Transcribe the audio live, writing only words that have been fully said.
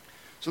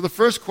So the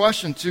first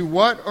question, to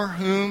what or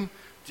whom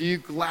do you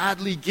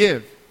gladly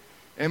give?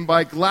 And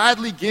by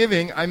gladly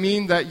giving, I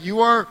mean that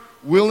you are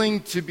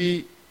willing to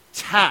be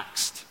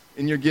taxed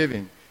in your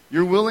giving.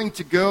 You're willing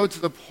to go to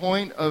the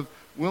point of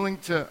willing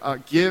to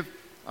give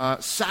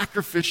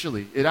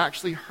sacrificially. It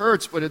actually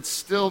hurts, but it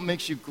still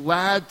makes you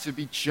glad to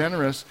be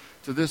generous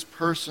to this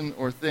person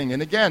or thing.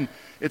 And again,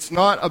 it's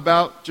not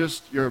about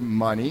just your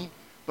money,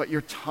 but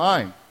your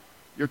time,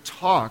 your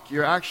talk.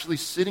 You're actually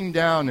sitting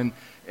down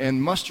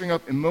and mustering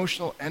up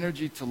emotional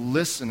energy to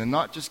listen and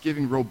not just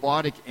giving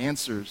robotic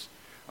answers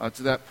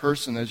to that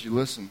person as you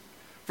listen.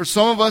 For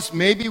some of us,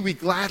 maybe we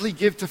gladly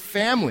give to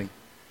family.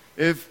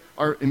 If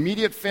our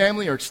immediate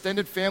family or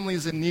extended family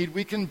is in need,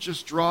 we can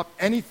just drop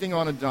anything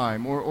on a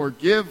dime or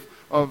give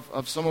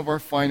of some of our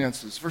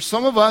finances. For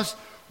some of us,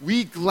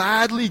 we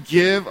gladly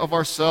give of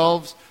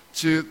ourselves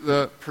to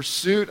the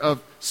pursuit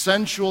of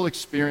sensual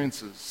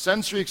experiences,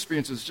 sensory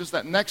experiences, just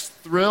that next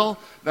thrill,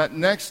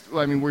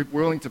 we're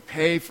willing to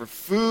pay for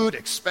food,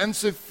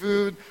 expensive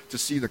food, to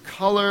see the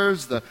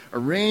colors, the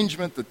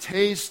arrangement, the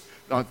taste,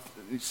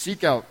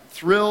 seek out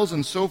thrills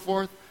and so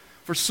forth.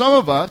 For some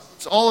of us,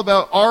 it's all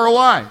about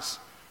ROIs,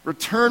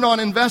 return on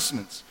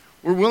investments.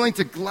 We're willing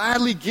to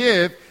gladly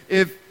give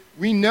if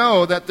we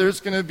know that there's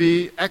going to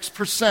be X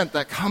percent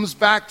that comes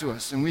back to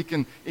us and we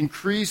can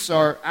increase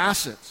our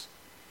assets.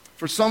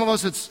 For some of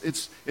us,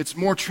 it's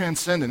more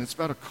transcendent. It's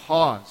about a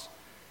cause.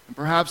 And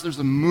perhaps there's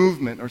a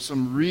movement or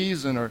some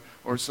reason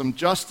or some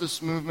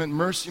justice movement,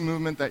 mercy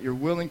movement that you're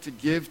willing to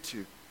give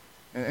to.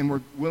 And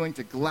we're willing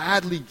to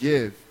gladly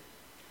give.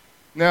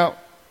 Now,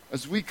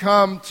 as we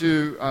come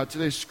to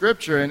today's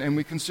scripture and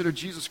we consider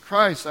Jesus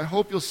Christ, I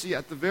hope you'll see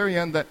at the very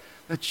end that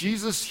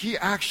Jesus, he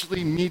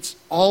actually meets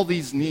all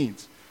these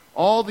needs,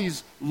 all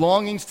these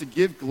longings to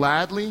give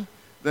gladly,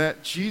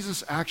 that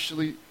Jesus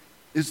actually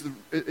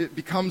it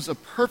becomes a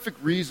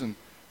perfect reason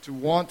to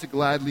want to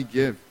gladly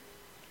give.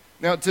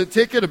 Now, to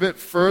take it a bit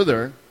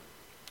further,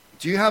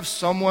 do you have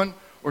someone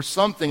or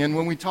something, and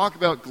when we talk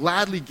about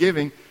gladly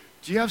giving,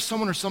 do you have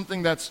someone or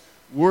something that's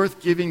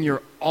worth giving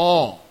your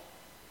all?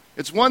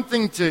 It's one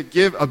thing to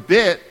give a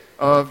bit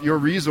of your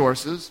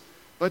resources,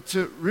 but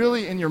to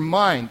really, in your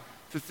mind,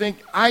 to think,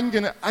 I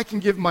can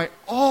give my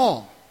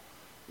all.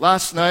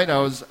 Last night, I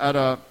was at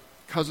a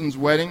cousin's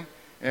wedding,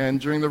 and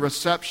during the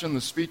reception,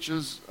 the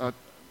speeches,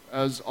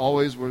 as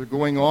always, were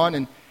going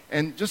on,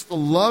 and just the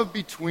love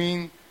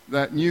between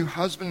that new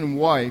husband and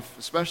wife,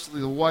 especially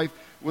the wife,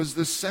 was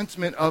this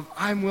sentiment of,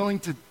 I'm willing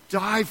to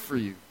die for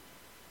you.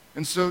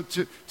 And so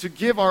to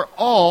give our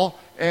all,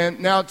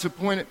 and now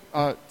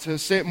to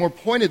say it more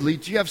pointedly,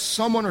 do you have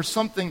someone or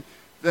something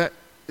that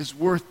is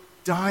worth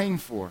dying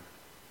for?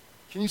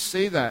 Can you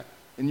say that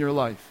in your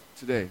life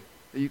today?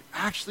 That you'd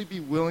actually be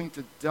willing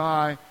to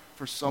die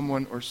for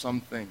someone or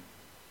something?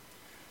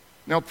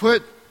 Now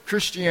put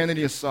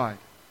Christianity aside,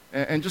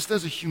 and just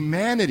as a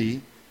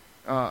humanity,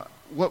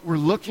 what we're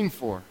looking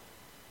for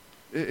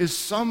is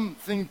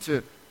something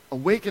to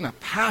awaken a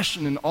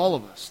passion in all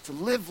of us, to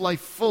live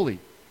life fully.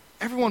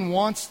 Everyone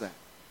wants that.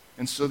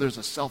 And so there's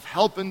a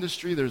self-help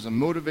industry, there's a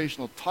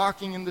motivational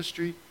talking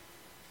industry.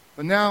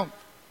 But now,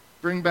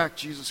 bring back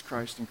Jesus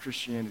Christ and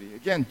Christianity.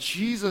 Again,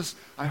 Jesus,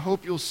 I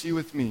hope you'll see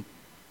with me,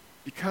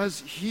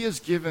 because he has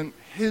given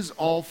his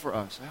all for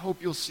us. I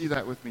hope you'll see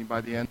that with me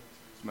by the end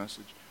of this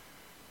message.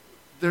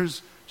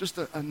 There's just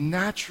a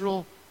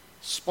natural,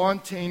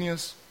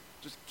 spontaneous,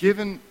 just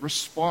given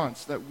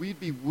response that we'd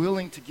be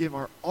willing to give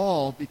our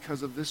all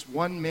because of this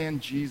one man,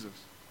 Jesus.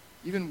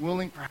 Even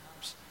willing,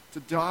 perhaps,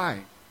 to die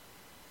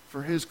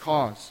for his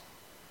cause,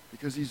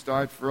 because he's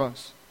died for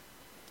us.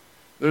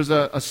 There's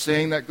a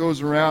saying that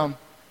goes around,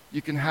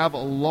 you can have a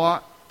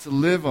lot to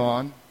live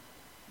on,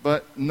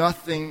 but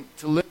nothing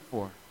to live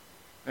for.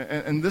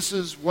 And this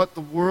is what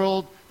the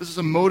world, this is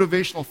a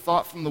motivational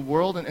thought from the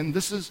world, and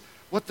this is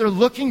what they're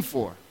looking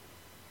for.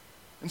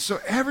 And so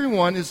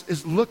everyone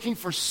is looking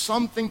for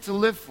something to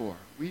live for.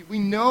 We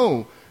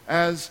know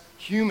as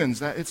humans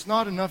that it's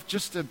not enough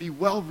just to be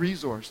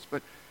well-resourced,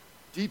 but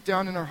deep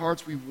down in our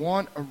hearts, we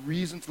want a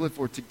reason to live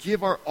for, to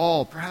give our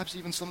all, perhaps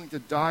even something to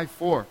die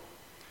for.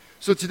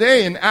 So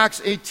today in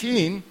Acts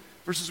 18,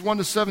 verses 1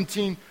 to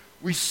 17,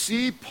 we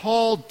see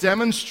Paul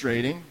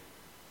demonstrating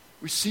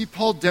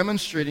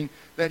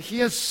that he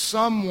has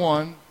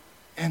someone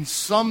and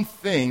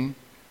something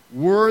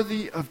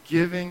worthy of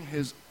giving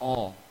his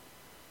all.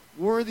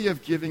 Worthy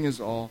of giving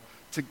his all,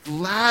 to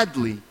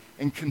gladly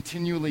and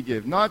continually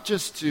give. Not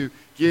just to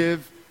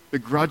give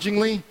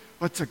begrudgingly,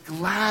 but to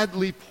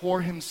gladly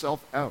pour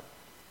himself out.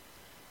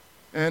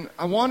 And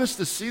I want us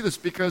to see this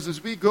because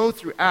as we go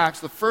through Acts,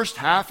 the first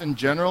half in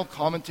general,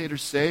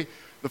 commentators say,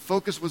 the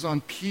focus was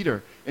on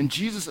Peter and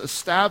Jesus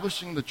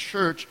establishing the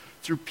church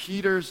through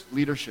Peter's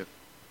leadership.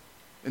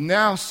 And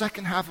now,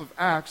 second half of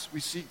Acts, we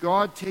see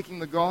God taking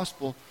the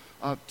gospel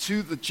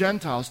to the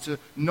Gentiles, to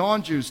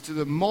non-Jews, to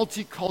the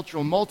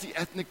multicultural,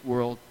 multi-ethnic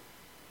world.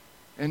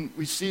 And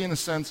we see, in a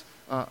sense,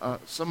 a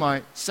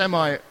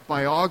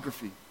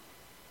semi-biography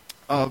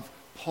of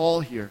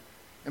Paul here.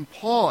 And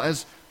Paul,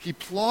 as he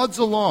plods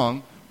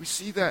along, we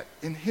see that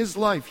in his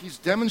life, he's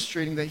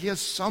demonstrating that he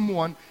has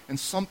someone and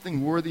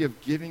something worthy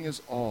of giving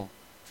his all,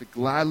 to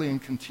gladly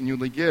and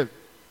continually give.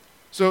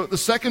 So the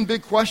second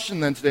big question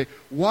then today,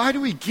 why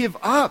do we give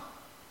up?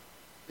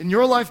 In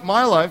your life,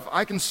 my life,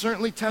 I can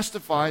certainly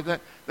testify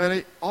that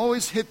I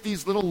always hit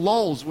these little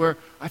lulls where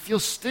I feel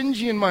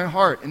stingy in my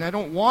heart and I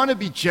don't want to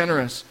be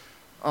generous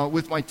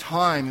with my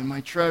time and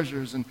my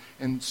treasures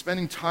and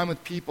spending time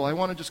with people. I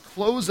want to just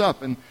close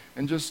up and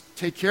just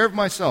take care of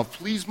myself,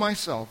 please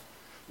myself.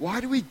 Why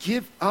do we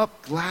give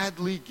up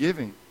gladly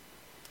giving?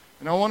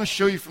 And I want to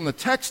show you from the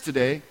text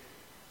today,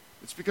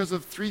 it's because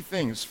of three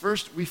things.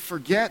 First, we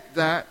forget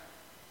that,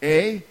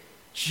 A,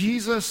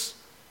 Jesus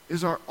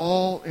is our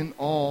all in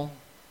all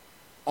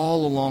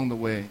along the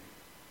way.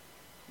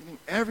 Meaning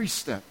every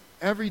step,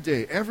 every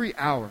day, every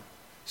hour.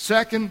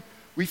 Second,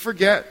 we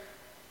forget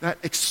that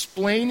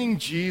explaining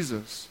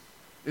Jesus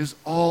is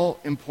all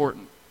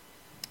important.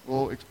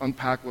 We'll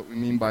unpack what we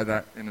mean by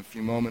that in a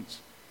few moments.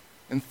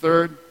 And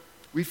third,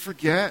 we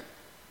forget,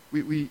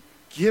 we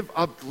give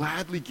up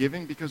gladly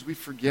giving because we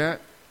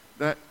forget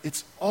that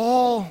it's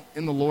all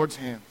in the Lord's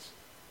hands.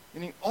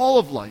 Meaning all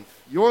of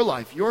life,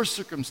 your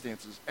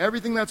circumstances,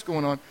 everything that's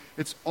going on,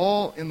 it's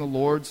all in the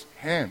Lord's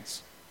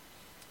hands.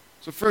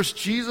 So first,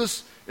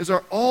 Jesus is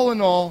our all in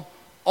all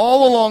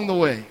along the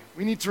way.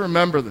 We need to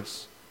remember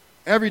this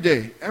every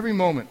day, every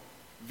moment,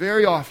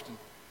 very often.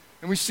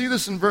 And we see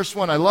this in verse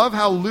 1. I love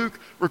how Luke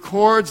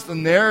records the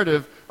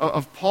narrative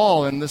of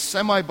Paul in this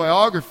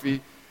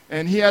semi-biography.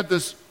 And he had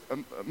this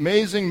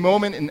amazing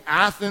moment in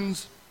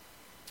Athens.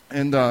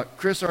 And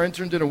Chris, our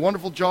intern, did a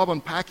wonderful job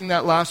unpacking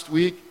that last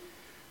week.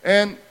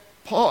 And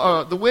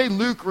Paul, the way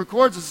Luke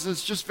records this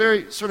is just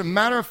very sort of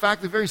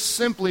matter-of-factly, very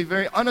simply,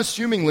 very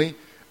unassumingly.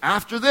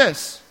 After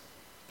this,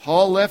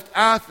 Paul left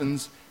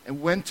Athens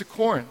and went to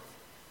Corinth.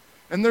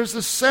 And there's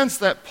this sense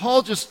that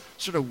Paul just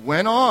sort of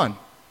went on.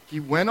 He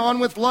went on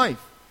with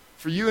life.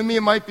 For you and me,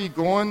 it might be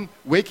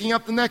waking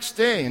up the next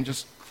day and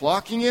just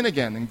clocking in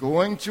again and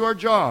going to our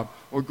job,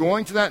 or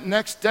going to that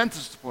next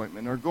dentist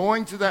appointment, or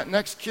going to that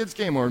next kids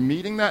game, or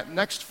meeting that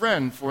next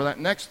friend for that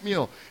next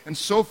meal, and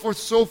so forth,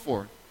 so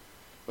forth.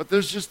 But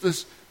there's just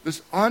this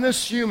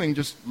unassuming,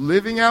 just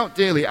living out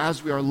daily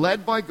as we are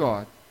led by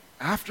God.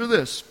 After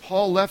this,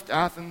 Paul left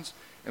Athens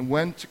and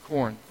went to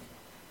Corinth.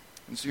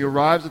 And so he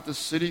arrives at the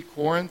city,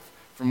 Corinth,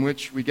 from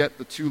which we get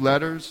the two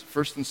letters,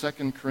 1st and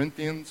 2nd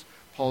Corinthians.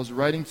 Paul is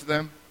writing to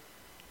them.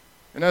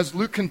 And as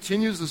Luke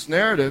continues this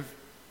narrative,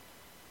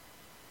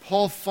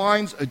 Paul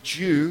finds a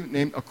Jew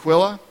named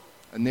Aquila,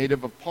 a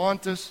native of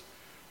Pontus,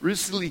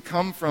 recently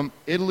come from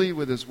Italy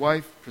with his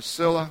wife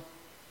Priscilla.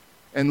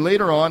 And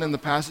later on in the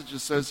passage it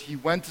says he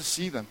went to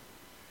see them.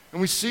 And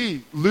we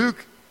see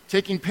Luke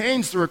taking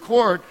pains to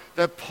record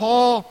that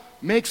Paul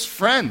makes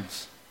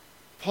friends.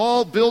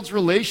 Paul builds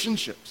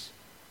relationships.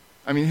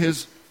 I mean,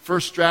 his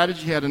first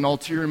strategy had an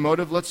ulterior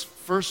motive. Let's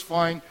first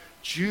find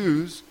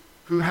Jews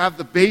who have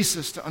the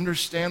basis to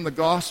understand the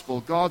gospel.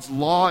 God's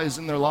law is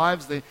in their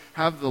lives. They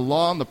have the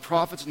law and the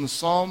prophets and the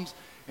Psalms.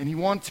 And he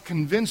wanted to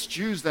convince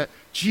Jews that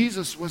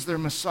Jesus was their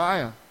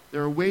Messiah,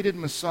 their awaited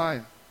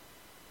Messiah.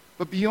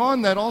 But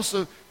beyond that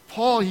also,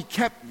 Paul, he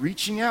kept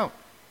reaching out.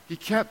 He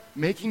kept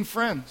making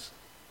friends.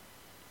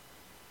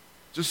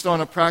 Just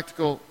on a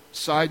practical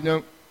side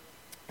note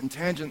and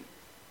tangent,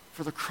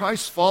 for the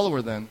Christ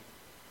follower then,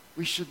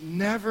 we should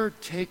never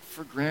take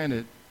for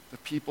granted the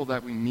people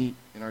that we meet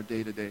in our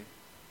day-to-day.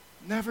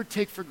 Never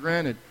take for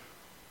granted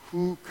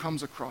who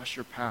comes across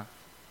your path.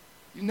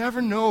 You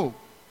never know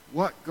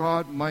what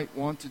God might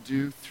want to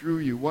do through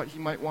you, what he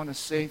might want to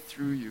say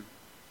through you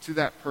to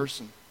that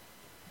person.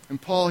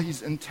 And Paul,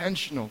 he's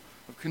intentional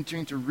of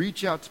continuing to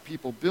reach out to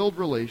people, build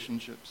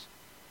relationships.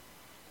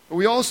 But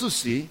we also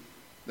see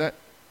that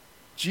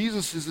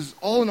Jesus is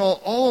all in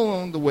all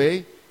along the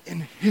way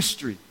in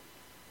history.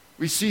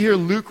 We see here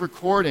Luke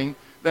recording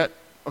that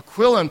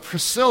Aquila and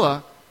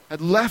Priscilla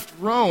had left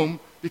Rome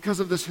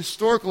because of this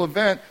historical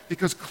event,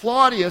 because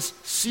Claudius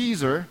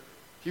Caesar,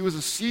 he was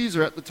a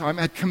Caesar at the time,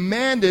 had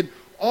commanded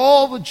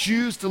all the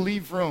Jews to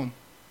leave Rome.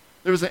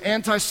 There was an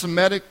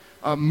anti-Semitic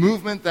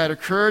movement that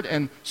occurred,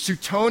 and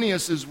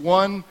Suetonius is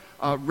one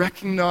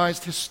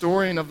recognized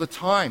historian of the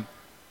time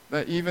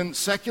that even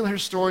secular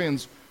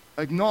historians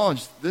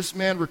acknowledged. This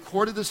man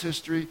recorded this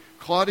history.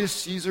 Claudius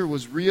Caesar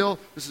was real.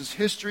 This is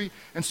history.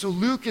 And so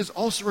Luke is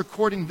also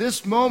recording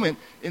this moment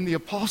in the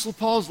Apostle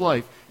Paul's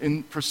life,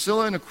 in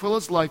Priscilla and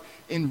Aquila's life,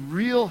 in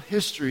real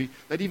history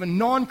that even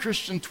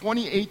non-Christian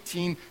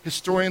 2018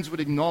 historians would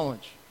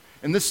acknowledge.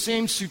 And this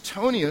same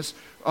Suetonius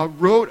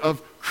wrote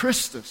of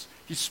Christus.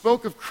 He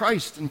spoke of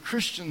Christ and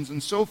Christians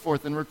and so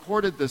forth, and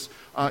recorded this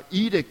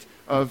edict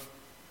of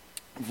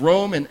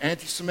Rome and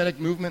anti-Semitic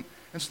movement.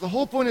 And so the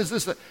whole point is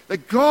this,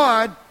 that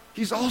God,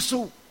 he's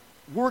also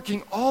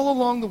working all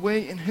along the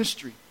way in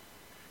history.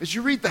 As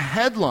you read the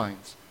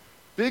headlines,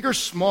 big or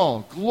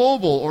small,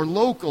 global or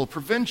local,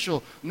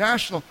 provincial,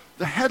 national,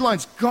 the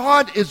headlines,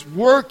 God is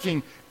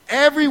working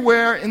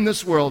everywhere in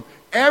this world,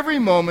 every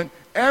moment,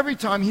 every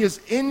time. He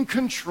is in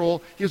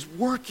control. He is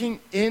working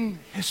in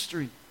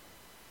history.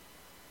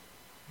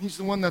 He's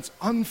the one that's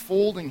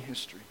unfolding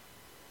history.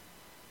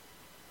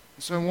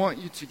 And so I want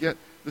you to get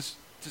this,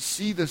 to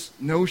see this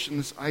notion,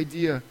 this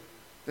idea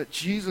that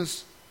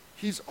Jesus,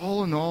 he's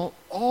all in all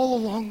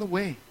along the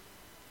way.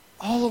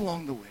 All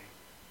along the way.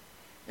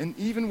 And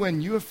even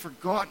when you have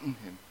forgotten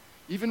him,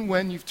 even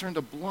when you've turned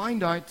a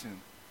blind eye to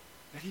him,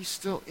 that he's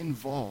still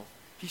involved.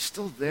 He's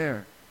still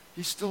there.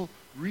 He's still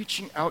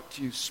reaching out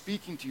to you,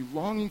 speaking to you,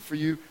 longing for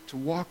you to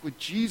walk with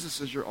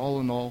Jesus as your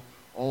all in all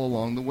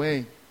along the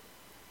way.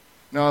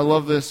 Now, I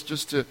love this,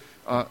 just to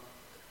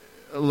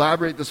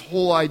elaborate this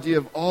whole idea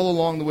of all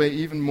along the way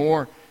even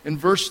more. In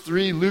verse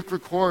 3, Luke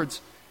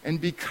records, and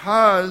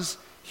because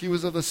he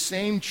was of the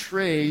same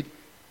trade,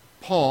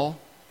 Paul,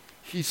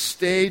 he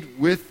stayed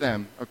with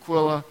them,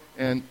 Aquila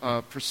and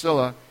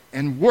Priscilla,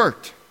 and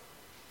worked,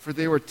 for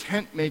they were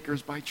tent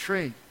makers by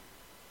trade.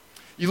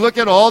 You look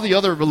at all the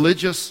other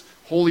religious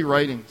holy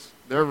writings,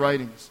 their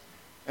writings,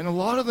 and a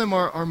lot of them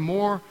are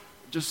more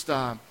just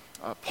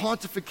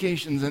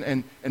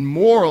pontifications and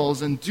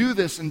morals, and do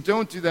this and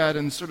don't do that,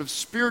 and sort of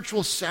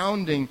spiritual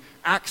sounding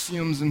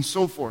axioms and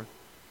so forth.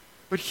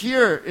 But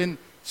here in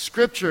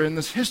Scripture, in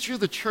this history of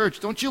the church,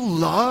 don't you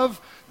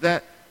love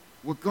that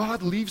what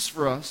God leaves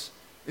for us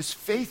is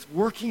faith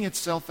working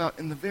itself out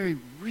in the very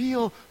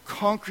real,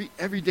 concrete,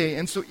 everyday.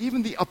 And so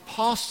even the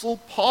Apostle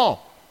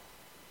Paul,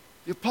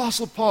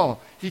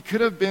 he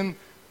could have been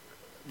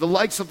the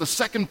likes of the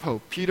second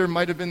pope. Peter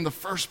might have been the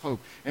first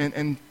pope.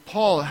 And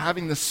Paul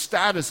having the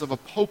status of a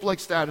pope-like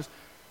status.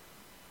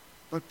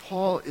 But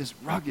Paul is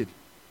rugged.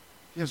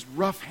 He has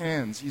rough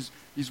hands.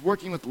 He's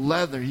working with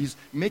leather. He's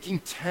making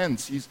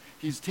tents.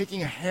 He's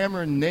taking a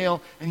hammer and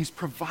nail, and he's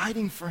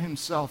providing for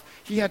himself.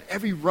 He had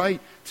every right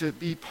to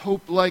be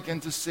pope-like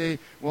and to say,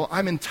 well,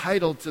 I'm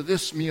entitled to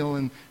this meal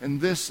and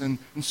this and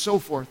so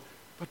forth.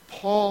 But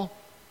Paul,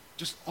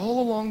 just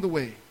all along the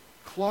way,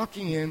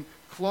 clocking in,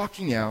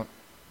 clocking out,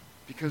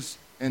 because,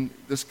 and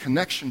this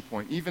connection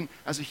point, even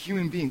as a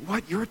human being,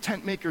 what, you're a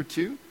tent maker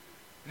too?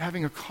 And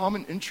having a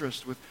common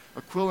interest with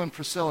Aquila and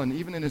Priscilla, and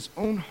even in his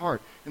own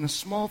heart, in the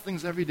small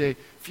things every day,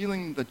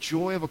 feeling the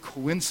joy of a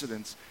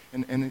coincidence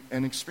and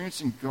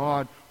experiencing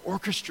God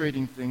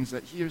orchestrating things,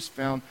 that he has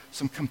found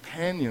some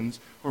companions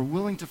who are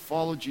willing to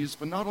follow Jesus,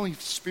 but not only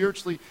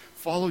spiritually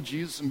follow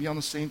Jesus and be on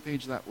the same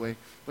page that way,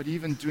 but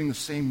even doing the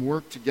same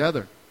work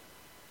together.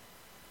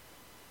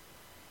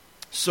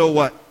 So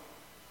what?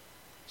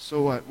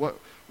 So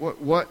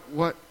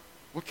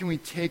what can we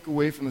take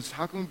away from this?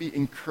 How can we be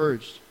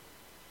encouraged?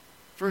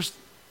 First,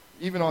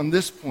 even on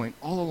this point,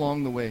 all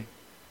along the way,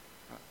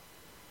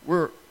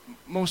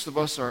 most of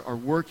us are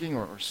working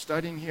or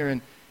studying here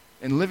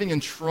and living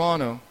in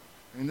Toronto.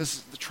 I mean,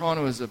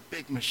 Toronto is a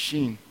big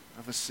machine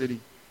of a city.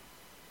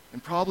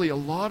 And probably a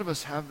lot of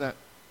us have that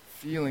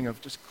feeling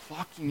of just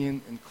clocking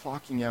in and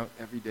clocking out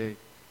every day.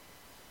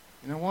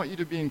 And I want you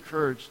to be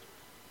encouraged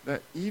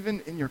that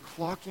even in your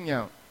clocking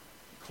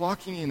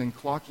in and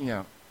clocking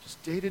out,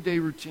 just day-to-day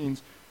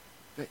routines,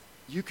 that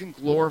you can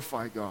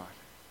glorify God.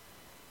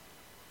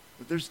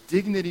 That there's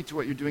dignity to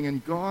what you're doing,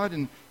 and God,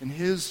 in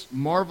his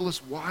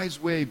marvelous,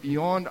 wise way,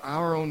 beyond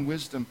our own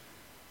wisdom,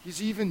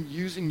 he's even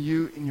using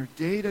you in your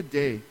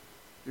day-to-day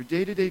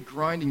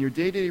grinding, your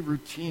day-to-day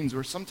routines,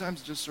 where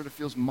sometimes it just sort of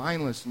feels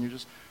mindless, and you're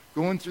just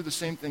going through the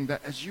same thing,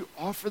 that as you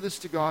offer this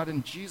to God,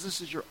 and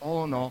Jesus is your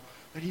all in all,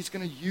 that he's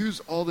going to use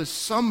all this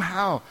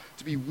somehow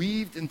to be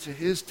weaved into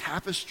his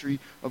tapestry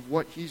of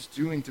what he's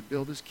doing to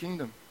build his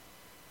kingdom.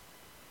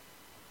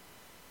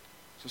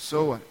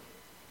 So what?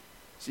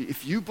 See,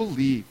 if you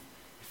believe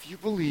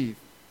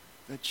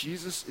that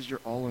Jesus is your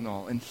all in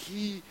all, and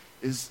he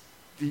is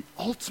the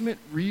ultimate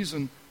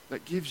reason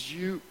that gives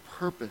you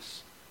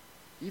purpose,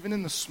 even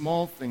in the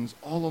small things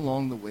all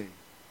along the way,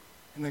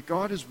 and that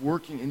God is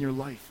working in your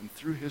life and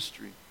through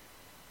history,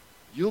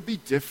 you'll be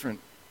different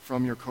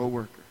from your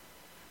coworker.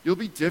 You'll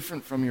be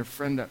different from your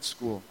friend at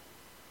school,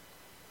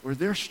 where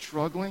they're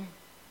struggling.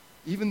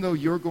 Even though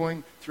you're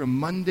going through a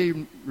Monday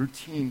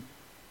routine,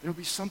 there'll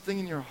be something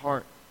in your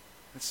heart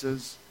that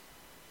says,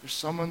 there's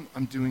someone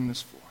I'm doing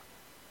this for.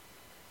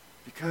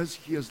 Because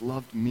he has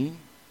loved me,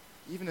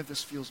 even if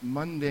this feels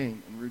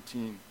mundane and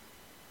routine,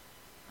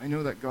 I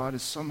know that God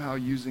is somehow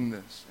using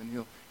this,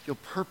 and he'll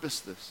purpose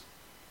this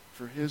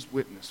for his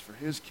witness, for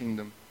his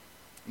kingdom.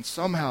 And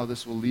somehow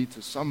this will lead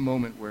to some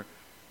moment where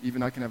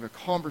even I can have a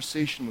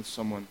conversation with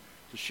someone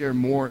to share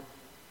more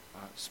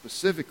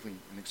specifically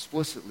and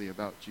explicitly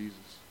about Jesus.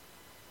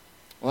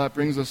 Well, that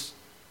brings us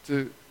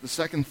to the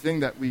second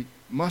thing that we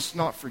must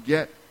not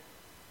forget.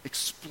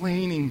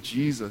 Explaining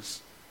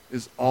Jesus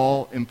is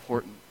all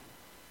important.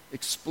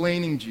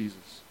 Explaining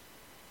Jesus.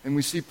 And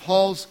we see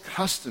Paul's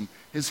custom,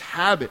 his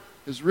habit,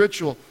 his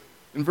ritual.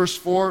 In verse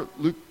 4,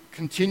 Luke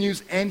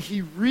continues, and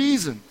he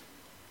reasoned.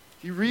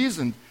 He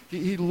reasoned.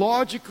 He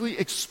logically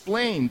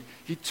explained.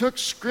 He took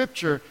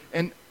Scripture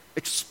and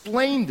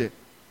explained it.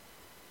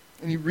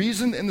 And he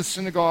reasoned in the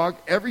synagogue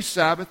every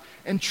Sabbath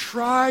and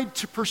tried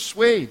to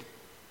persuade.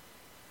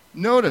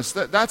 Notice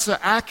that that's an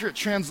accurate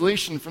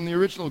translation from the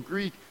original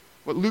Greek,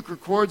 what Luke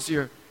records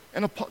here.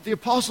 And the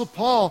Apostle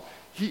Paul,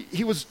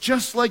 he was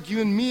just like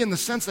you and me in the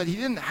sense that he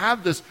didn't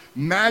have this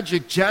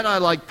magic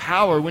Jedi-like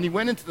power. When he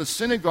went into the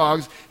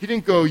synagogues, he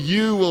didn't go,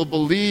 "You will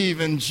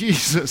believe in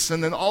Jesus,"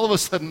 and then all of a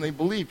sudden they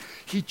believed.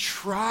 He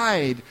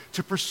tried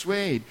to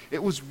persuade.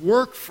 It was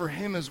work for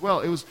him as well.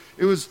 It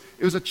was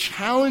a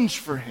challenge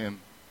for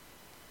him.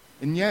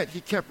 And yet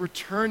he kept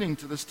returning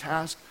to this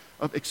task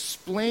of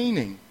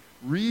explaining,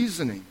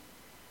 reasoning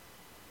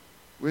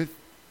with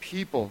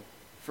people.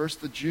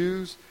 First the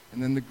Jews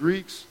and then the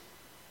Greeks.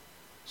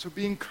 So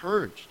be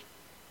encouraged.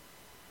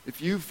 If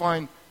you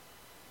find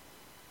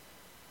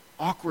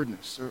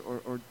awkwardness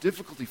or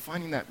difficulty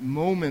finding that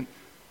moment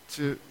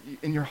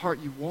in your heart,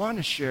 you want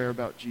to share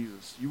about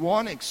Jesus. You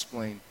want to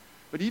explain.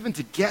 But even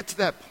to get to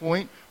that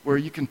point where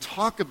you can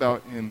talk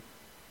about him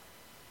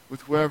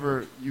with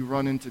whoever you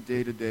run into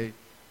day to day,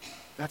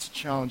 that's a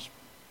challenge.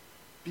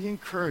 Be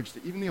encouraged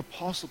that even the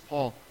Apostle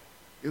Paul,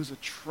 it was a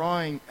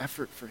trying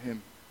effort for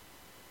him.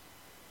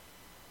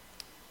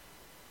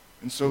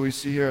 And so we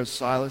see here as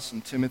Silas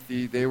and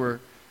Timothy, they were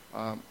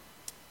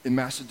in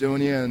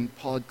Macedonia, and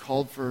Paul had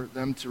called for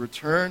them to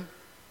return.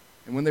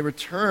 And when they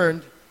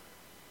returned,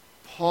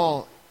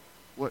 Paul,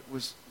 what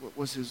was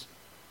his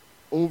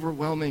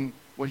overwhelming,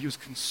 what he was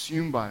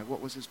consumed by,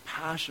 what was his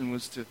passion,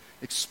 was to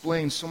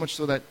explain, so much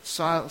so that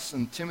Silas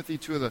and Timothy,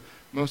 two of the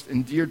most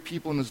endeared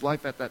people in his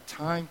life at that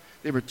time,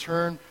 they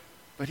returned,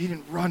 but he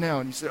didn't run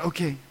out. He said,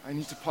 "Okay, I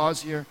need to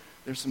pause here.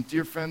 There's some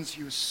dear friends."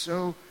 He was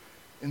so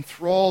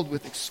enthralled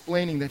with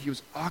explaining that he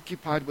was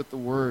occupied with the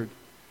word,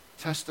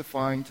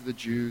 testifying to the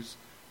Jews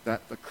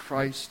that the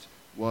Christ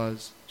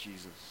was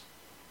Jesus.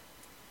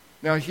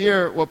 Now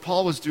here, what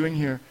Paul was doing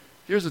here,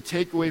 here's a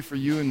takeaway for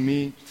you and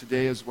me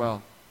today as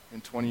well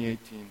in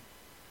 2018.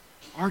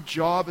 Our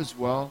job as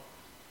well,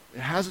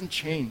 it hasn't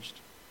changed.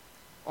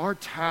 Our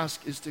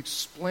task is to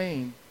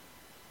explain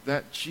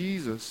that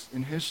Jesus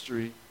in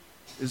history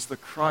is the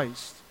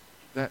Christ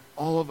that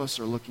all of us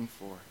are looking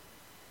for.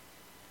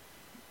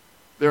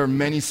 There are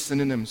many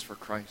synonyms for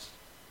Christ.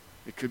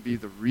 It could be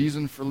the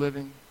reason for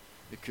living.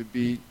 It could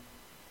be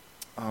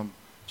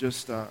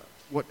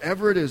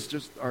whatever it is,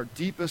 just our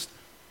deepest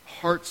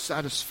heart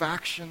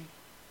satisfaction.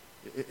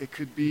 It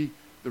could be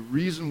the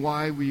reason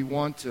why we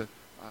want to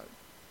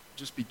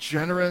just be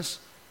generous.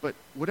 But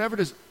whatever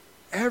it is,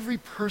 every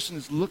person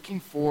is looking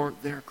for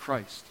their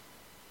Christ.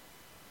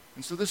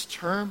 And so this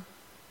term,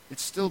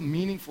 it's still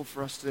meaningful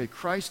for us today.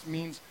 Christ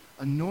means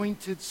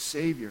anointed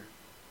Savior.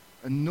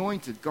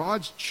 Anointed,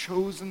 God's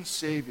chosen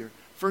Savior,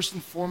 first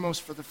and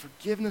foremost for the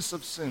forgiveness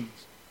of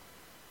sins.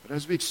 But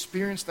as we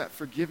experience that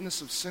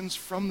forgiveness of sins,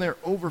 from there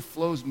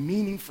overflows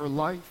meaning for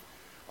life,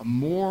 a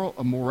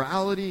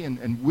morality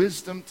and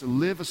wisdom to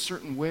live a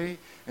certain way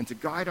and to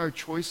guide our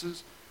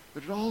choices.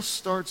 But it all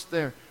starts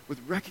there with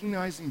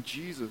recognizing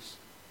Jesus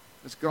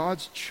as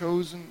God's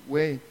chosen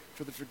way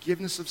for the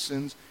forgiveness of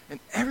sins.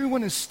 And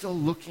everyone is still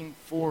looking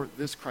for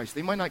this Christ.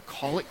 They might not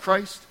call it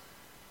Christ,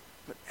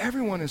 but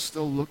everyone is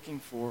still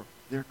looking for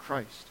their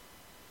Christ.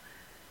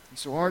 And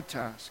so our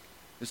task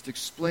is to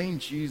explain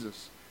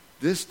Jesus.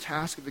 This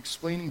task of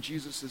explaining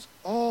Jesus is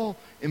all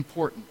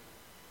important.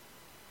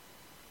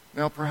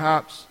 Now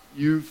perhaps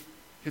you've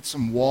hit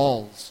some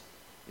walls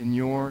in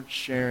your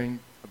sharing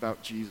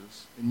about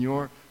Jesus, in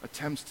your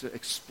attempts to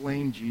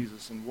explain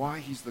Jesus and why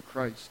he's the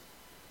Christ.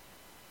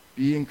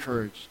 Be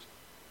encouraged.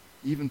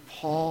 Even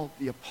Paul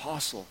the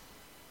Apostle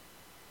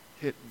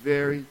hit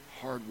very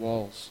hard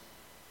walls.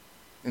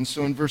 And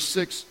so in verse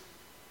 6,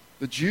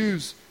 the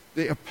Jews,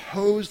 they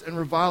opposed and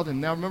reviled him.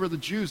 Now remember, the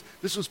Jews,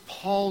 this was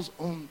Paul's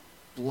own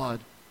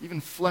blood,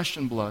 even flesh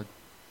and blood.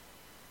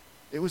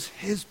 It was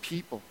his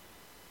people.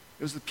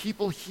 It was the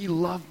people he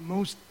loved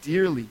most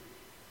dearly.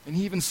 And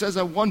he even says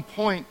at one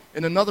point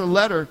in another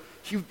letter,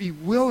 he would be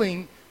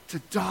willing to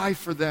die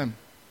for them.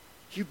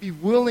 He would be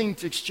willing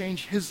to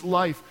exchange his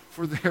life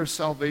for their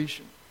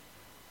salvation.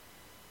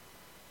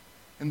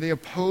 And they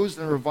opposed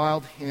and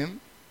reviled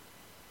him.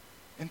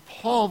 And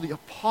Paul, the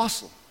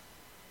apostle,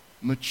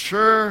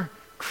 mature,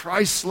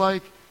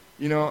 Christ-like,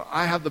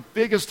 I have the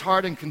biggest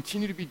heart and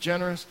continue to be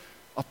generous.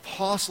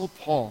 Apostle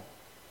Paul,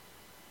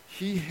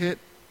 he hit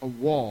a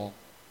wall.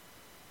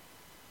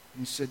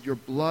 And he said, "Your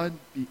blood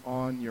be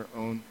on your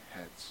own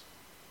heads."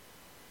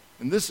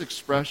 And this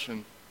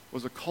expression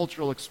was a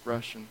cultural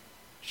expression.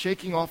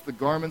 Shaking off the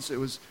garments, it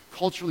was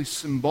culturally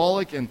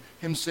symbolic, and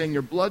him saying,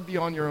 "Your blood be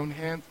on your own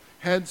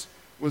heads,"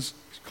 was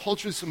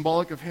culturally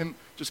symbolic of him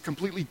just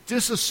completely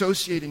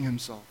disassociating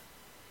himself.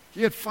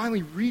 He had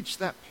finally reached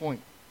that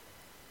point.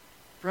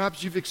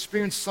 Perhaps you've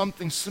experienced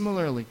something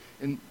similarly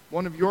in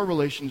one of your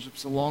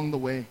relationships along the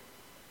way,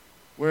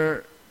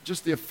 where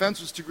just the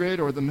offense was too great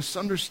or the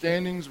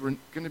misunderstandings were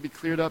going to be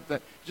cleared up,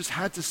 that you just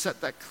had to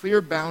set that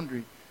clear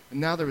boundary. And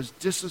now there was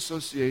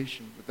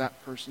disassociation with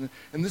that person.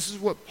 And this is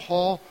what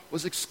Paul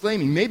was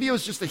exclaiming. Maybe it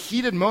was just a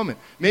heated moment.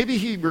 Maybe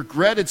he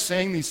regretted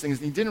saying these things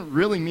and he didn't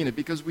really mean it,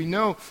 because we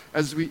know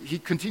as he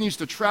continues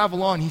to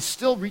travel on, he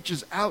still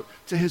reaches out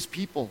to his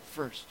people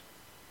first.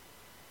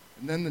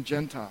 And then the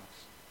Gentiles.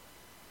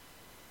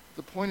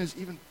 The point is,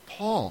 even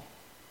Paul,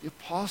 the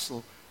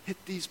apostle,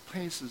 hit these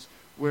places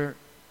where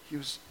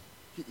he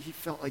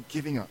felt like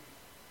giving up.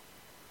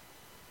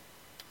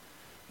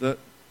 The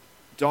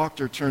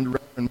doctor turned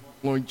Reverend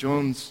Lloyd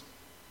Jones.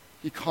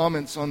 He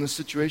comments on this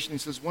situation. He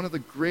says, one of the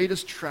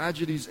greatest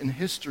tragedies in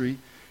history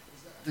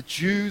is that the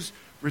Jews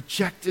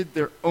rejected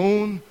their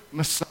own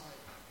Messiah.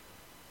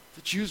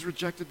 The Jews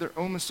rejected their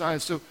own Messiah.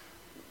 So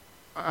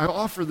I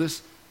offer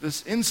this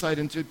insight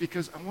into it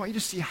because I want you to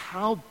see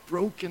how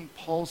broken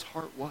Paul's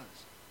heart was.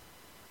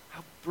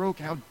 How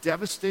broken, how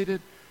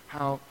devastated,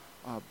 how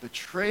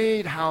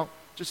betrayed, how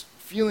just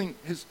feeling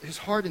his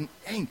heart in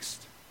angst.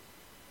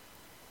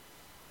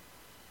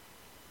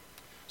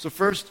 So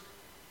first,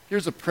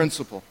 here's a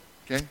principle,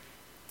 okay?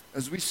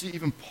 As we see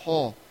even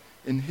Paul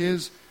in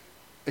his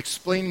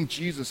explaining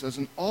Jesus as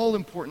an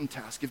all-important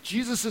task. If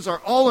Jesus is our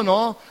all in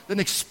all, then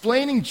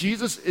explaining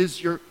Jesus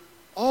is your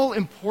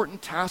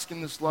all-important task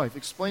in this life,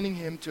 explaining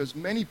him to as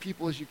many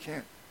people as you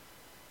can.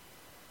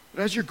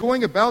 But as you're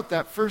going about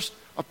that, first,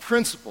 a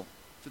principle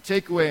to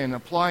take away and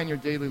apply in your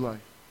daily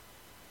life.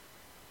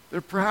 There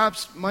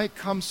perhaps might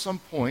come some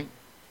point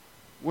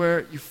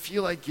where you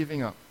feel like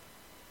giving up.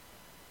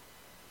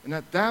 And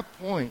at that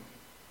point,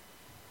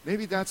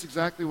 maybe that's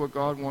exactly what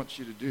God wants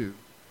you to do.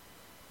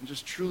 And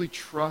just truly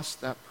trust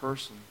that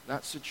person,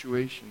 that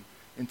situation,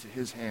 into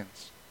his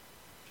hands.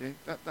 Okay?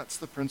 That's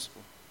the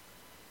principle.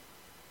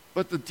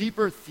 But the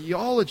deeper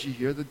theology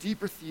here,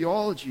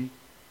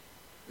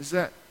 is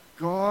that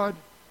God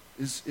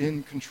is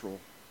in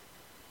control.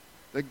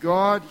 That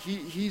God,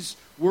 he's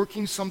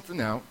working something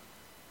out.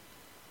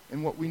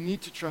 And what we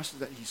need to trust is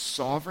that he's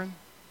sovereign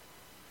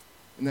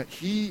and that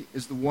he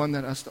is the one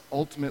that has to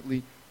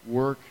ultimately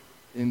work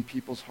in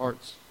people's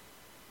hearts.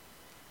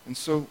 And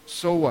so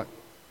what?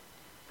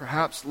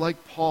 Perhaps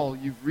like Paul,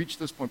 you've reached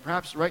this point.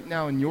 Perhaps right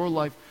now in your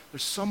life,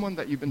 there's someone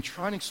that you've been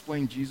trying to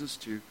explain Jesus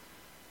to,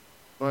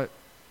 but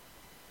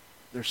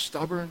they're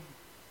stubborn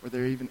or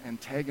they're even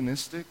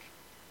antagonistic.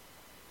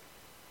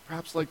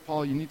 Perhaps like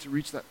Paul, you need to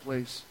reach that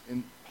place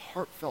in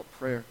heartfelt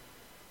prayer.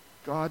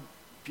 God,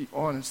 be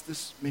honest,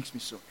 this makes me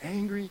so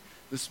angry.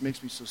 This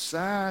makes me so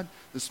sad.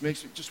 This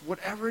makes me, just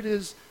whatever it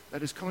is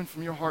that is coming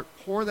from your heart,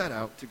 pour that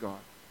out to God.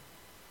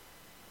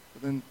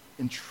 But then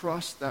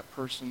entrust that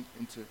person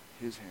into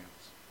his hands.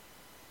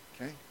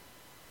 Okay?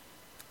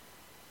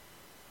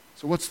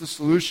 So what's the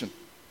solution?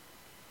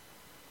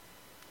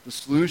 The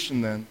solution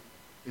then,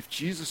 if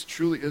Jesus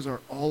truly is our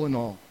all in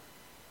all,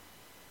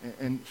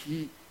 and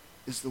he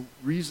is the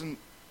reason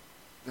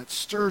that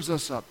stirs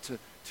us up to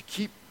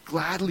keep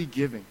gladly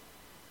giving,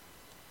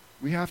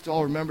 we have to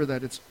all remember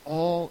that it's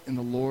all in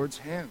the Lord's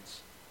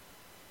hands.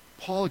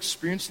 Paul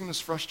experiencing this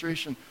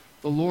frustration,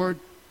 the Lord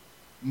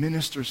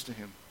ministers to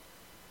him.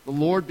 The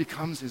Lord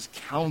becomes his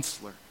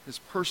counselor, his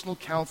personal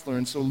counselor.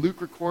 And so Luke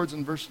records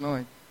in verse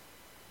 9,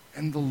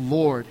 and the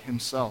Lord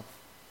himself.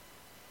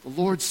 The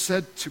Lord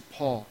said to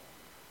Paul,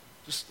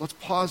 just let's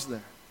pause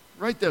there.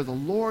 Right there, the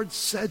Lord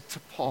said to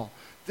Paul,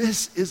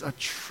 this is a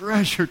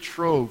treasure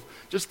trove.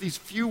 Just these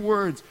few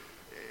words,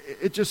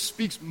 it just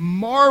speaks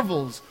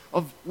marvels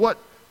of what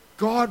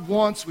God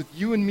wants with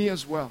you and me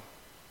as well.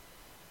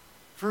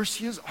 First,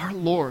 he is our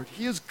Lord.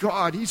 He is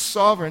God. He's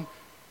sovereign.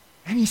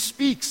 And he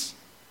speaks.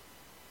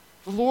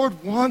 The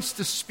Lord wants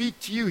to speak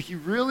to you. He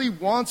really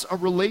wants a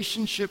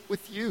relationship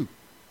with you.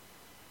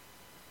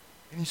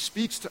 And he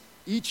speaks to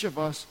each of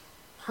us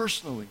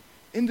personally,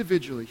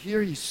 individually.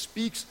 Here he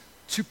speaks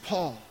to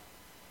Paul.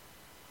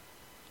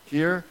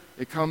 Here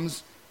it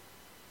comes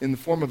in the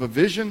form of a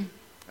vision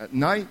at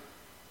night.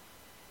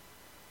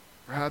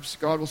 Perhaps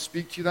God will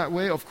speak to you that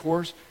way. Of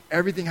course,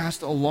 everything has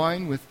to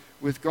align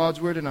with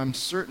God's word, and I'm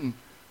certain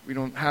we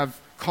don't have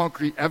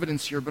concrete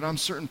evidence here, but I'm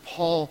certain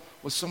Paul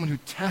was someone who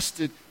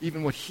tested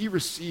even what he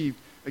received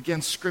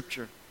against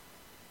Scripture.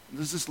 And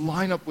does this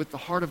line up with the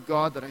heart of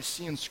God that I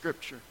see in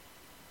Scripture?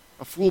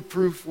 A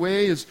foolproof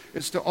way is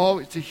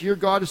to hear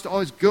God, is to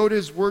always go to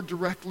his word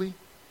directly.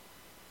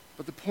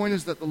 But the point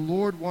is that the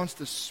Lord wants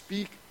to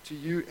speak to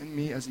you and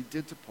me as he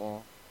did to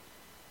Paul.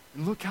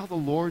 And look how the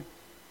Lord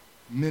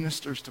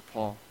ministers to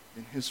Paul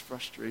in his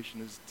frustration,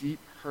 his deep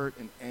hurt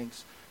and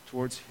angst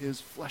towards his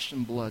flesh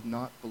and blood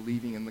not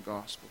believing in the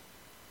gospel.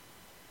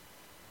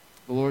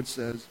 The Lord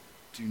says,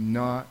 do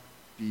not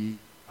be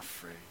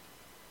afraid.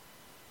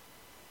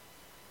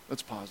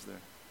 Let's pause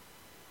there.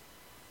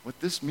 What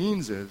this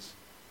means is,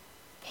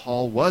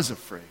 Paul was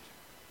afraid.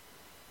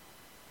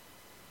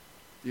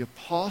 The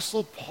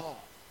Apostle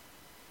Paul,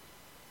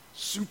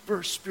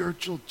 super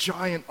spiritual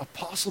giant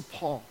Apostle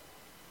Paul,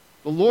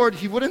 the Lord,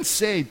 he wouldn't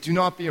say, do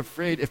not be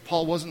afraid if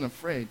Paul wasn't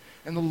afraid.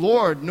 And the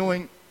Lord,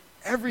 knowing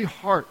every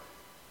heart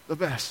the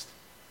best,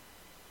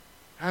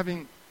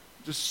 having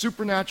just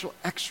supernatural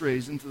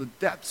x-rays into the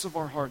depths of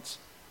our hearts,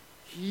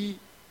 he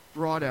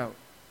brought out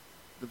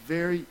the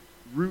very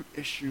root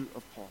issue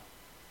of Paul.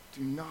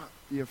 Do not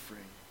be afraid.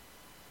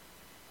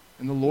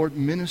 And the Lord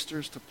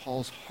ministers to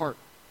Paul's heart,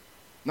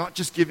 not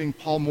just giving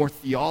Paul more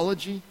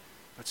theology,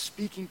 but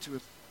speaking to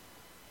his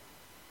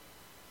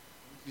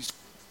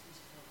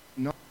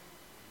not,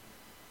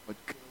 but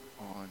go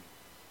on.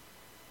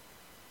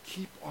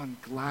 Keep on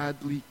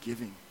gladly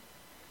giving.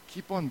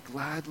 Keep on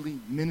gladly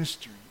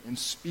ministering and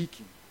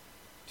speaking.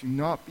 Do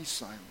not be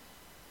silent.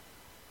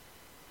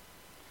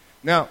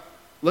 Now,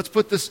 let's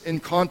put this in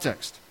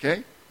context,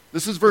 okay?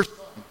 This is verse 9.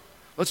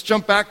 Let's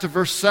jump back to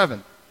verse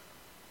 7.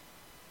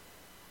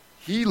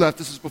 He left,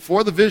 this is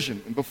before the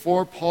vision, and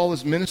before Paul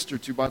is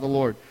ministered to by the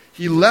Lord.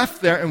 He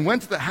left there and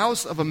went to the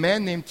house of a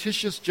man named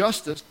Titius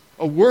Justus,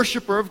 a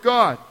worshiper of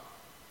God.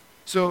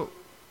 So,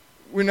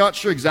 we're not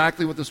sure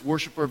exactly what this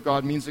worshiper of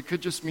God means. It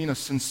could just mean a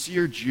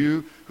sincere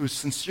Jew who's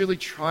sincerely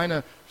trying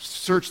to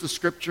search the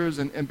scriptures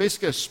and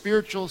basically a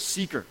spiritual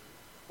seeker.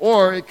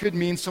 Or it could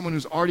mean someone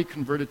who's already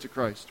converted to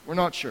Christ. We're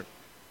not sure.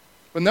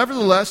 But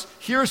nevertheless,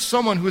 here's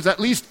someone who is at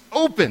least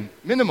open,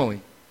 minimally,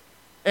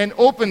 and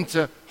open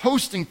to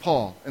hosting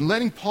Paul and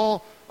letting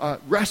Paul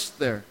rest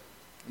there,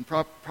 and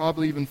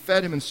probably even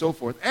fed him and so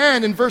forth.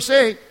 And in verse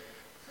 8,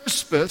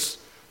 Crispus,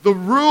 the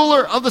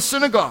ruler of the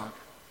synagogue,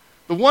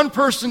 the one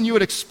person you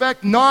would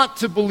expect not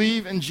to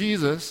believe in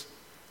Jesus,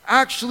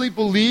 actually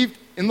believed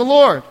in the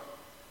Lord,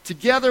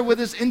 together with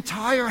his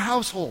entire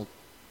household.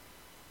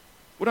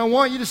 What I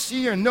want you to see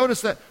here, and notice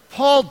that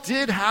Paul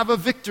did have a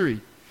victory.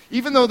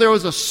 Even though there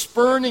was a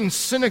spurning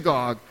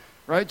synagogue,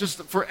 right?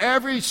 Just for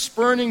every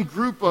spurning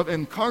group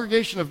and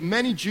congregation of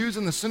many Jews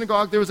in the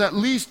synagogue, there was at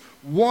least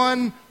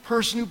one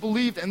person who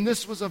believed, and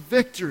this was a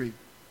victory.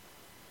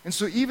 And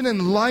so even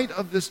in light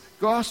of this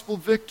gospel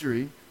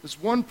victory,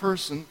 this one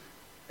person,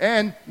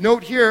 and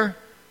note here,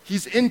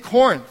 he's in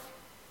Corinth.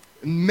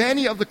 And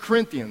many of the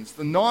Corinthians,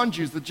 the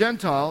non-Jews, the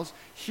Gentiles,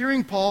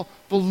 hearing Paul,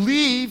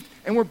 believed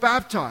and were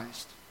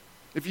baptized.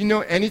 If you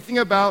know anything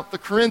about the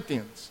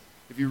Corinthians,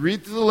 if you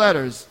read through the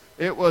letters,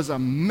 it was a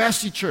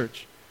messy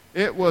church.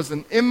 It was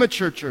an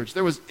immature church.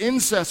 There was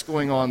incest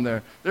going on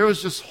there. There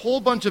was just a whole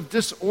bunch of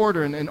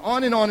disorder and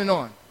on and on and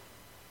on.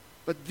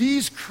 But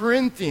these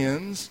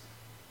Corinthians,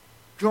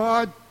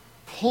 God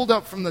pulled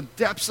up from the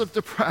depths of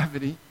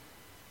depravity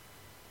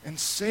and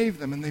saved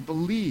them, and they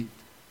believed.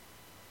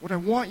 What I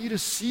want you to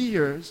see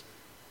here is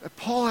that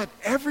Paul had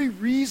every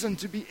reason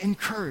to be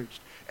encouraged,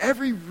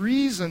 every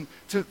reason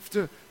to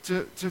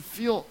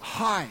feel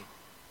high,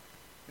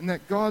 and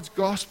that God's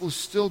gospel is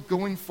still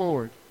going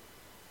forward.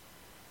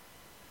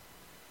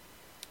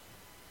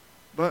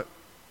 But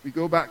we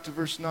go back to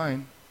verse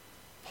 9.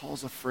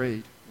 Paul's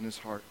afraid in his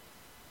heart.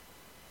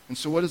 And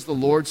so what is the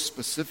Lord's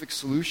specific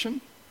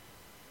solution?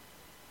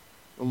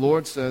 The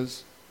Lord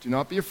says, do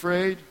not be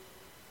afraid.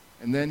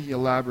 And then he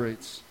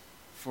elaborates,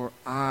 for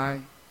I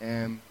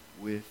am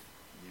with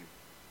you.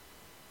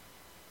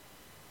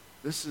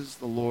 This is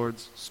the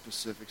Lord's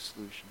specific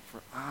solution.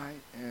 For I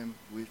am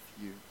with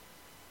you.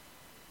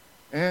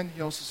 And he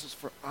also says,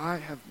 for I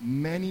have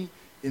many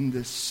in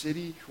this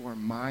city who are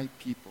my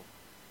people.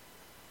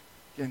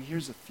 Again,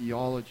 here's a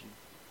theology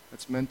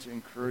that's meant to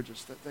encourage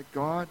us, that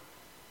God,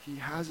 he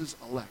has his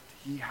elect.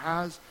 He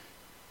has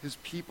his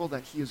people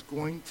that he is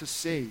going to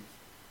save.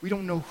 We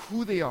don't know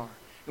who they are.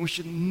 And we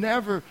should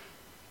never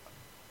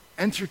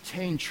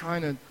entertain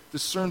trying to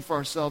discern for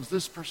ourselves,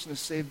 this person is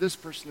saved, this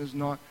person is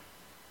not.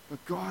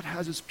 But God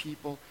has his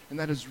people, and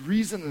that is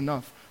reason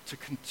enough to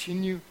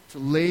continue to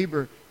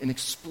labor in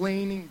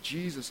explaining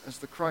Jesus as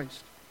the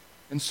Christ.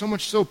 And so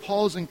much so,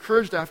 Paul is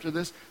encouraged after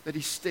this that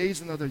he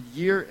stays another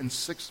year and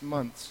 6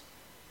 months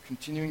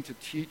continuing to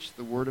teach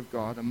the Word of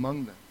God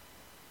among them.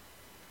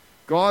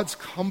 God's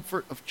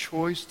comfort of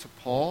choice to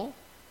Paul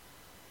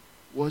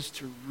was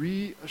to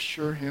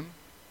reassure him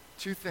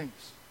two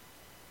things: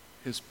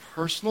 his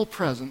personal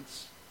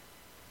presence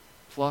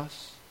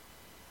plus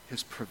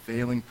his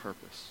prevailing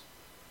purpose.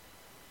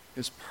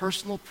 His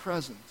personal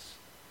presence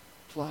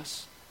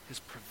plus his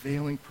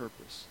prevailing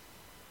purpose.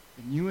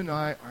 And you and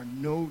I are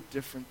no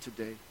different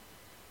today.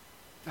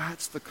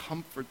 That's the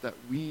comfort that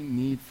we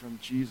need from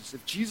Jesus.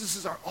 If Jesus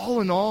is our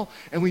all in all,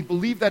 and we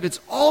believe that it's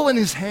all in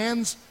his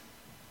hands,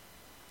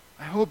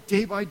 I hope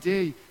day by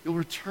day you'll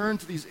return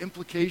to these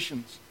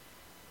implications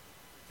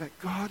that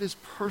God is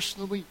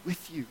personally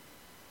with you.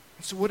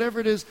 And so whatever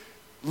it is,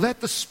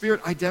 let the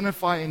Spirit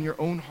identify in your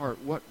own heart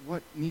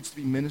what needs to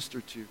be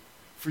ministered to.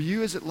 For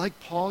you, is it like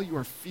Paul, you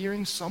are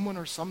fearing someone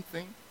or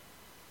something?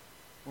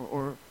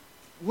 Or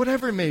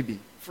whatever it may be.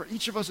 For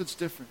each of us it's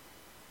different.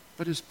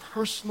 But his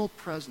personal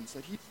presence,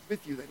 that he's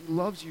with you, that he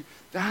loves you,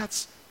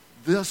 that's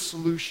the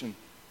solution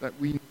that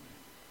we need.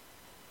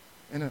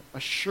 And an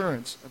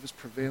assurance of his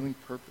prevailing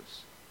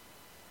purpose.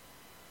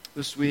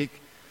 This week,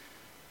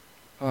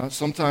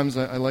 sometimes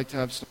I like to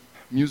have some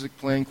music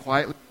playing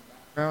quietly in the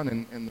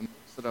background, and the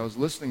mix that I was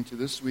listening to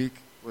this week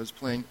was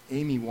playing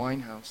Amy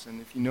Winehouse.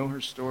 And if you know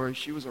her story,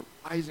 she was a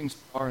rising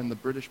star in the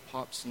British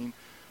pop scene,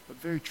 but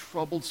very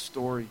troubled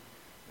story.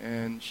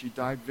 And she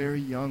died very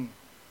young,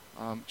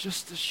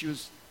 just as she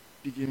was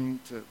beginning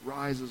to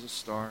rise as a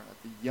star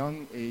at the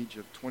young age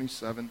of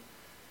 27.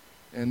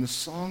 And the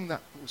song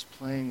that was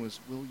playing was,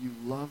 "Will You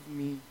Love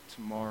Me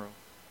Tomorrow?"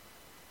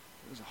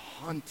 It was a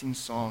haunting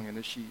song, and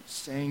as she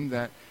sang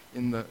that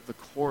in the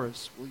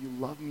chorus, "Will you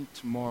love me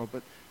tomorrow?"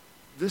 But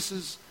this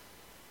is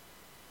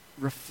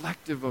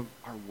reflective of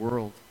our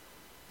world.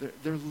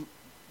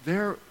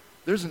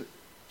 There's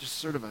just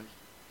sort of a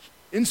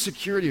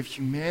insecurity of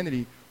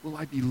humanity, will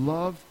I be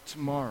loved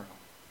tomorrow?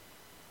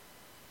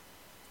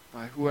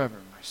 By whoever,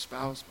 my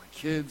spouse, my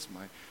kids,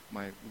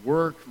 my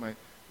work, my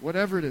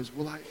whatever it is,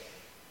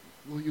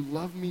 will you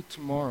love me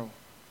tomorrow?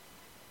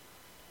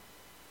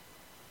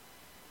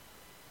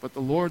 But the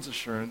Lord's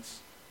assurance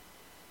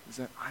is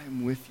that I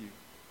am with you.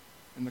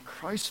 And the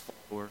Christ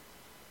follower,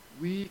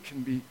 we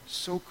can be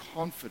so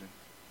confident.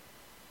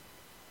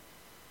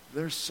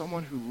 There's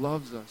someone who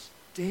loves us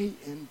day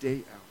in,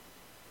 day out,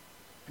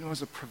 and who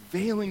has a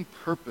prevailing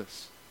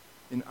purpose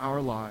in our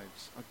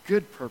lives, a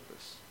good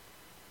purpose.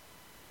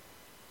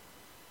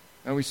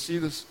 Now we see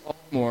this all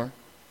more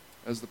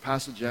as the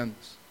passage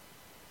ends.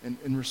 And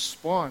in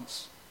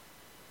response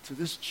to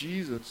this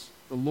Jesus,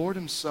 the Lord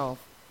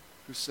himself,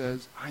 who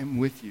says, I am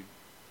with you.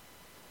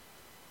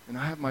 And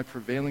I have my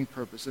prevailing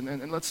purpose.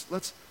 And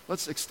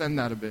let's extend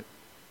that a bit.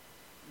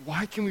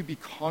 Why can we be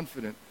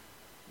confident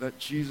that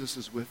Jesus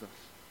is with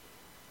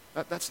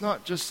us? That's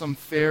not just some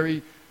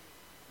fairy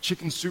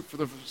chicken soup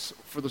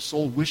for the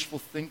soul wishful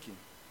thinking.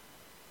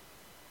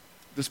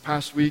 This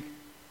past week,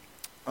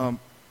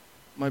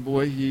 my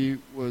boy, he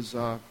was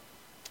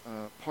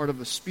part of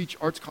the speech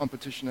arts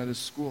competition at his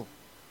school.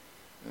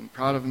 And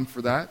proud of him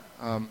for that.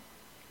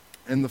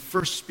 And the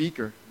first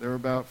speaker, there were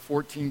about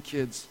 14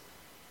 kids.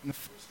 And the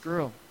first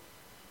girl,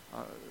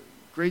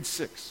 grade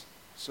 6,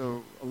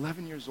 so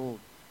 11 years old.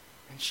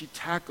 And she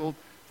tackled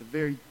the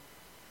very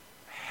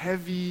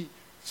heavy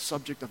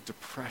subject of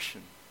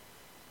depression.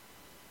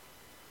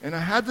 And I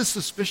had this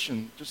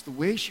suspicion, just the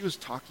way she was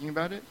talking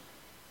about it,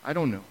 I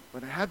don't know,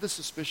 but I had the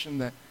suspicion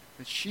that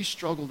she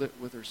struggled it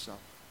with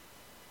herself.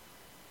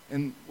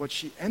 And what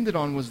she ended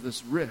on was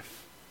this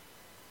riff.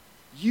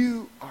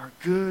 You are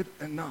good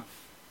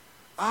enough.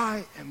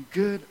 I am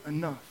good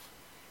enough.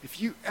 If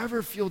you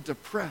ever feel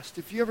depressed,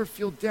 if you ever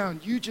feel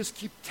down, you just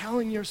keep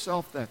telling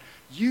yourself that.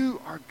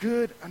 You are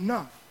good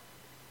enough.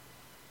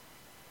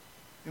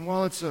 And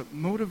while it's a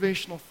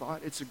motivational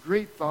thought, it's a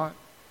great thought,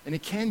 and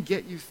it can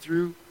get you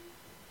through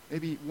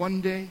maybe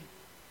one day,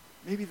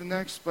 maybe the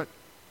next, but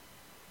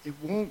it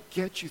won't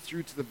get you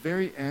through to the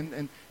very end,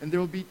 and there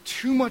will be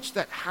too much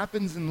that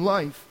happens in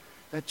life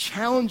that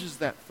challenges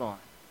that thought.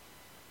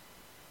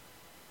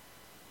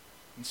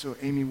 And so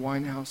Amy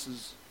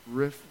Winehouse's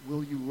riff,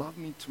 will you love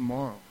me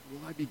tomorrow?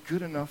 Will I be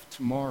good enough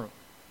tomorrow?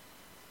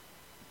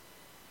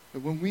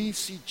 But when we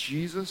see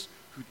Jesus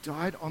who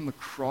died on the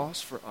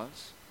cross for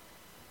us,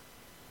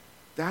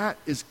 that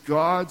is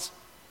God's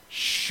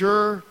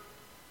sure,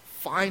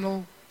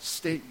 final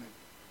statement.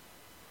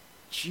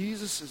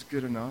 Jesus is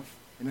good enough,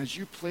 and as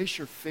you place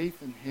your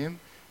faith in him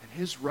and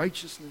his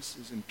righteousness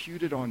is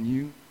imputed on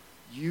you,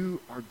 you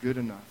are good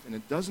enough. And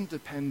it doesn't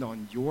depend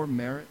on your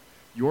merit,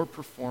 your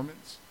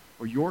performance,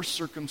 or your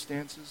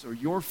circumstances, or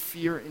your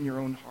fear in your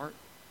own heart,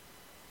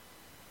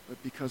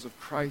 but because of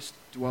Christ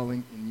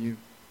dwelling in you.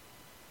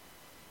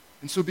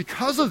 And so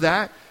because of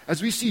that,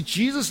 as we see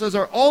Jesus as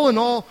our all in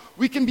all,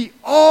 we can be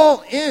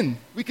all in.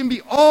 We can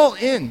be all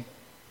in.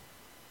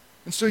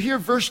 And so here,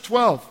 verse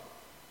 12.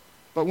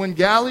 But when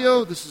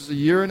Gallio, this is a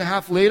year and a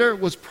half later,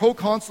 was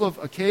proconsul of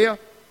Achaia,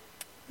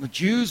 the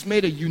Jews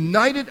made a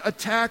united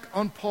attack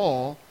on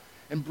Paul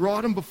and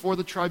brought him before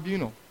the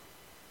tribunal.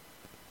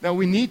 Now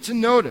we need to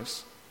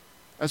notice,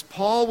 as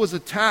Paul was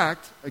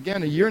attacked,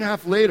 again, a year and a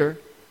half later,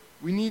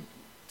 we need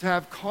to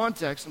have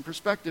context and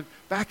perspective.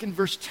 Back in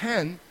verse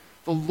 10,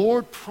 the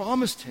Lord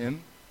promised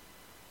him,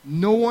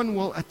 no one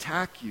will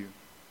attack you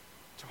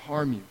to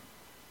harm you.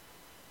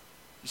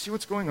 You see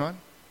what's going on?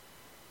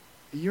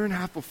 A year and a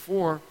half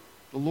before,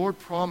 the Lord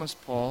promised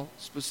Paul,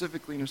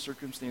 specifically in his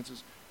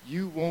circumstances,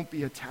 you won't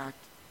be attacked.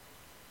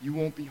 You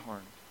won't be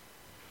harmed.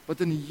 But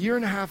then a year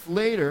and a half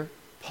later,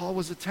 Paul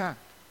was attacked.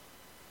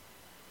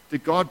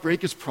 Did God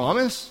break his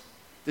promise?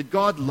 Did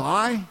God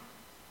lie?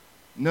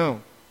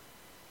 No.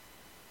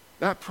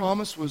 That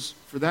promise was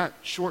for that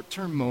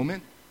short-term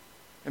moment,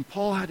 and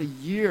Paul had a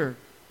year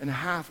and a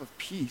half of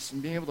peace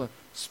and being able to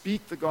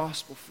speak the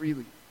gospel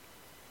freely.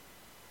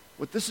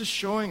 What this is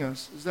showing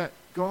us is that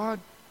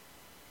God,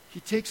 he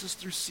takes us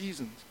through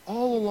seasons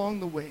all along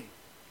the way.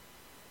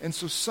 And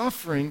so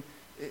suffering,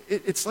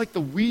 it's like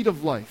the weed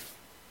of life.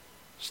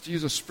 Just to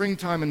use a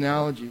springtime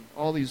analogy,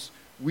 all these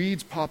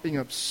weeds popping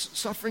up.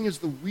 Suffering is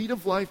the weed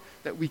of life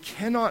that we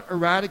cannot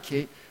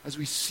eradicate as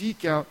we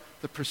seek out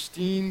the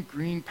pristine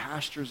green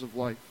pastures of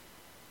life.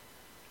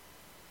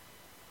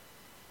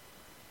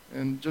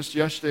 And just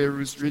yesterday I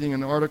was reading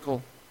an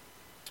article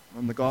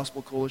on the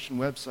Gospel Coalition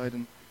website,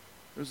 and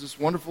there's this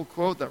wonderful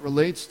quote that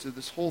relates to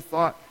this whole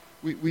thought.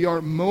 We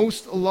are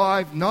most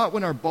alive not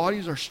when our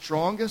bodies are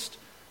strongest,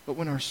 but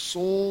when our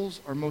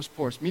souls are most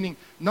poorest. Meaning,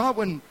 not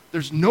when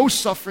there's no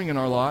suffering in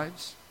our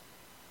lives,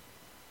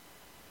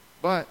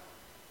 but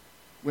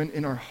when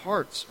in our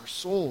hearts, our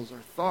souls, our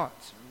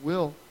thoughts, our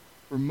will,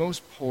 we're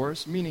most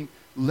porous, meaning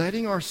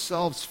letting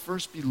ourselves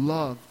first be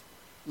loved,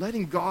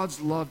 letting God's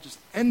love just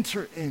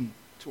enter in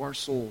to our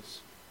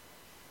souls.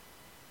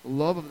 The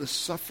love of the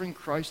suffering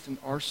Christ in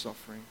our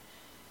suffering.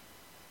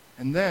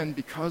 And then,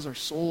 because our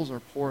souls are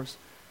porous,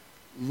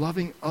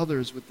 loving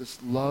others with this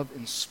love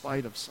in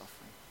spite of suffering.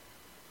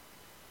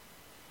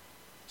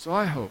 So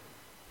I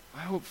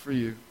hope for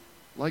you,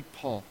 like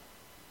Paul,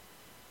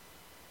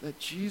 that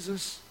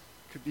Jesus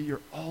could be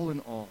your all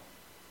in all.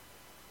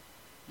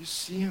 You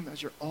see him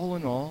as your all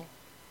in all,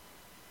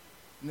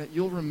 and that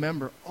you'll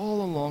remember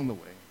all along the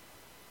way,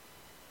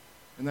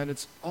 and that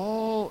it's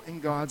all in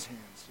God's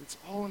hands. It's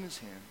all in his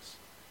hands.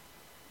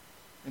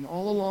 And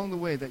all along the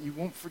way, that you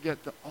won't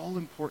forget the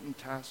all-important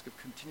task of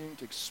continuing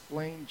to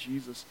explain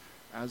Jesus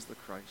as the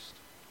Christ.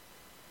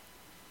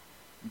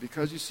 And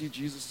because you see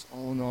Jesus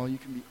all in all, you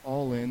can be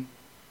all in,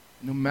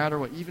 no matter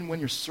what. Even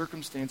when your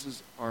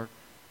circumstances are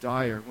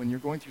dire, when you're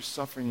going through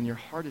suffering and your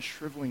heart is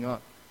shriveling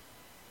up,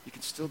 you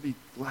can still be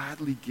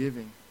gladly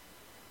giving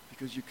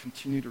because you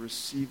continue to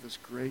receive this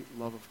great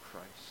love of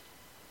Christ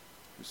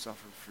who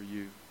suffered for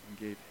you and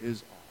gave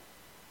his all.